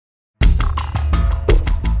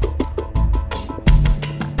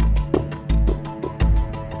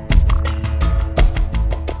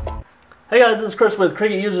Hey guys, this is Chris with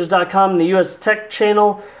CricketUsers.com, the US Tech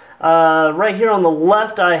channel. Right here on the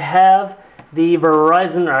left I have the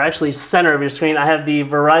Verizon, or actually center of your screen, I have the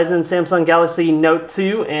Verizon Samsung Galaxy Note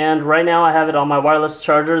 2, and right now I have it on my wireless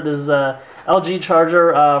charger. This is a LG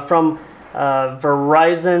charger from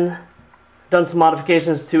Verizon. Done some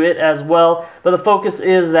modifications to it as well, but the focus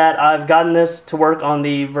is that I've gotten this to work on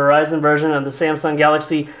the Verizon version of the Samsung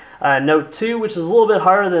Galaxy Note 2, which is a little bit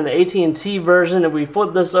harder than the AT&T version. If we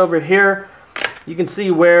flip this over here, you can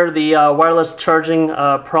see where the wireless charging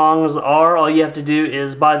prongs are. All you have to do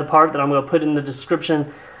is buy the part that I'm going to put in the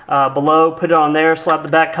description below, put it on there, slap the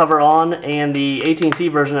back cover on, and the AT&T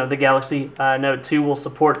version of the Galaxy Note 2 will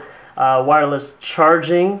support wireless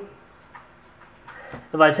charging.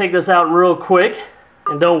 If I take this out real quick,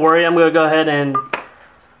 and don't worry, I'm going to go ahead and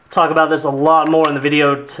talk about this a lot more in the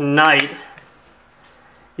video tonight.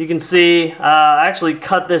 You can see I actually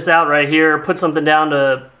cut this out right here, put something down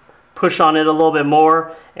to push on it a little bit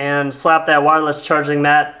more, and slap that wireless charging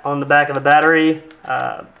mat on the back of the battery.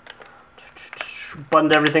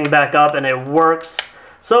 Buttoned everything back up and it works.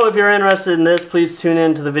 So if you're interested in this, please tune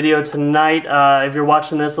in to the video tonight. If you're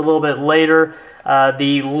watching this a little bit later,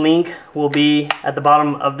 the link will be at the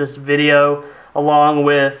bottom of this video, along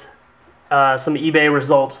with some eBay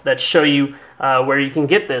results that show you where you can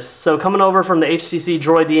get this. So coming over from the HTC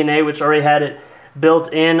Droid DNA, which already had it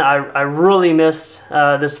built in, I really missed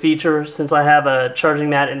this feature since I have a charging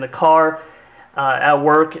mat in the car, at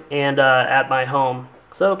work, and at my home.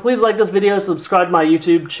 So please like this video, subscribe to my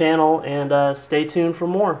YouTube channel, and stay tuned for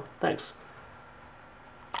more. Thanks.